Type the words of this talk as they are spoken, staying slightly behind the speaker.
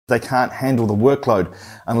they can't handle the workload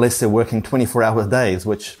unless they're working 24-hour days,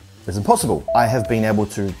 which is impossible. I have been able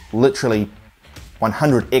to literally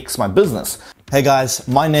 100x my business. Hey guys,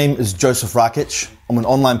 my name is Joseph Rakic. I'm an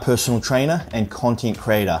online personal trainer and content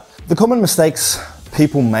creator. The common mistakes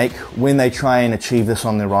people make when they try and achieve this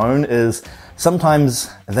on their own is sometimes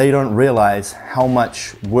they don't realize how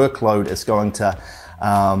much workload is going to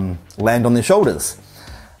land on their shoulders.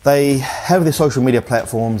 They have their social media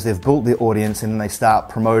platforms, they've built their audience, and then they start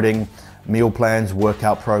promoting meal plans,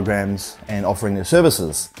 workout programs, and offering their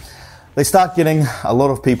services. They start getting a lot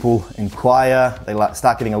of people inquire, they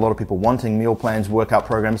start getting a lot of people wanting meal plans, workout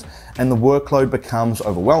programs, and the workload becomes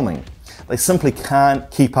overwhelming. They simply can't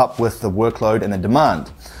keep up with the workload and the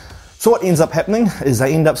demand. So what ends up happening is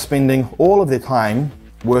they end up spending all of their time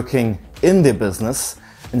working in their business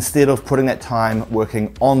instead of putting that time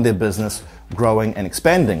working on their business, growing and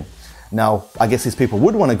expanding. Now, I guess these people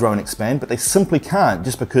would want to grow and expand, but they simply can't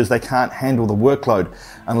just because they can't handle the workload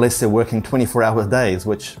unless they're working 24-hour days,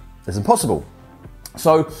 which is impossible.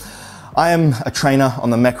 So I am a trainer on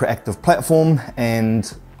the Macroactive platform,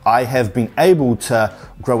 and I have been able to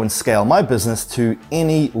grow and scale my business to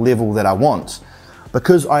any level that I want.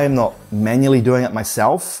 Because I am not manually doing it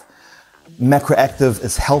myself, Macroactive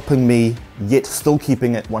is helping me, yet still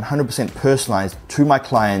keeping it 100% personalized to my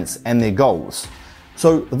clients and their goals.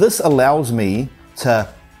 So this allows me to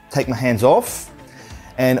take my hands off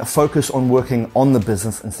and focus on working on the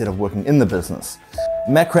business instead of working in the business.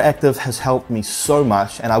 Macroactive has helped me so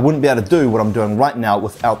much, and I wouldn't be able to do what I'm doing right now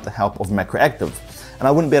without the help of Macroactive. And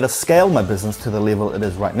I wouldn't be able to scale my business to the level it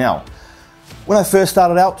is right now. When I first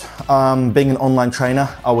started out being an online trainer,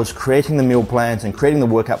 I was creating the meal plans and creating the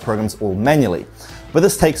workout programs all manually. But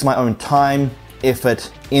this takes my own time,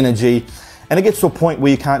 effort, energy, and it gets to a point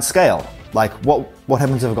where you can't scale. Like what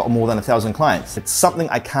happens if I've got more than 1,000 clients? It's something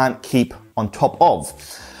I can't keep on top of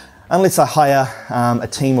unless I hire a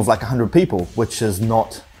team of like 100 people, which is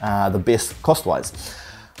not the best cost-wise.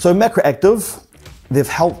 So Macroactive, they've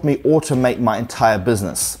helped me automate my entire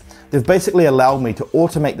business. They've basically allowed me to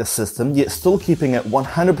automate the system, yet still keeping it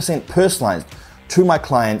 100% personalized to my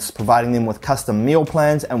clients, providing them with custom meal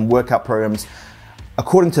plans and workout programs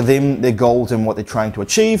according to them, their goals and what they're trying to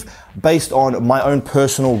achieve based on my own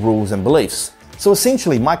personal rules and beliefs. So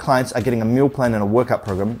essentially, my clients are getting a meal plan and a workout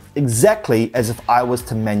program exactly as if I was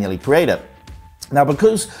to manually create it. Now,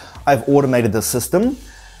 because I've automated this system,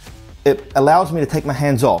 it allows me to take my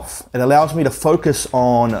hands off. It allows me to focus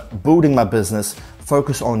on building my business,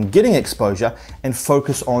 focus on getting exposure, and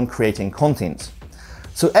focus on creating content.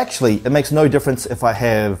 So actually, it makes no difference if I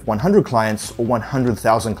have 100 clients or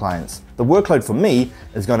 100,000 clients. The workload for me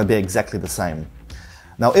is going to be exactly the same.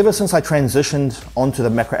 Now, ever since I transitioned onto the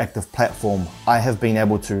Macroactive platform, I have been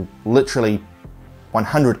able to literally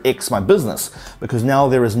 100x my business because now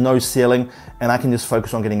there is no ceiling and I can just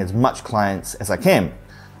focus on getting as much clients as I can.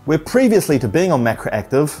 Where previously to being on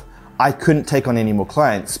Macroactive, I couldn't take on any more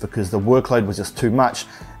clients because the workload was just too much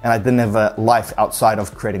and I didn't have a life outside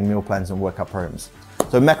of creating meal plans and workout programs.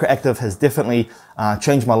 So Macroactive has definitely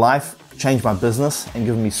changed my life, changed my business, and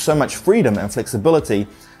given me so much freedom and flexibility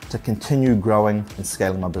to continue growing and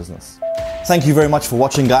scaling my business. Thank you very much for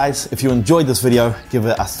watching, guys. If you enjoyed this video, give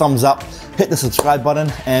it a thumbs up, hit the subscribe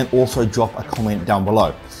button, and also drop a comment down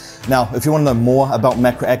below. Now, if you want to know more about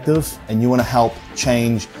Macroactive and you want to help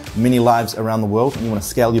change many lives around the world and you want to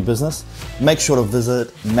scale your business, make sure to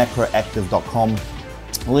visit macroactive.com.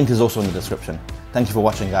 The link is also in the description. Thank you for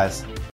watching, guys.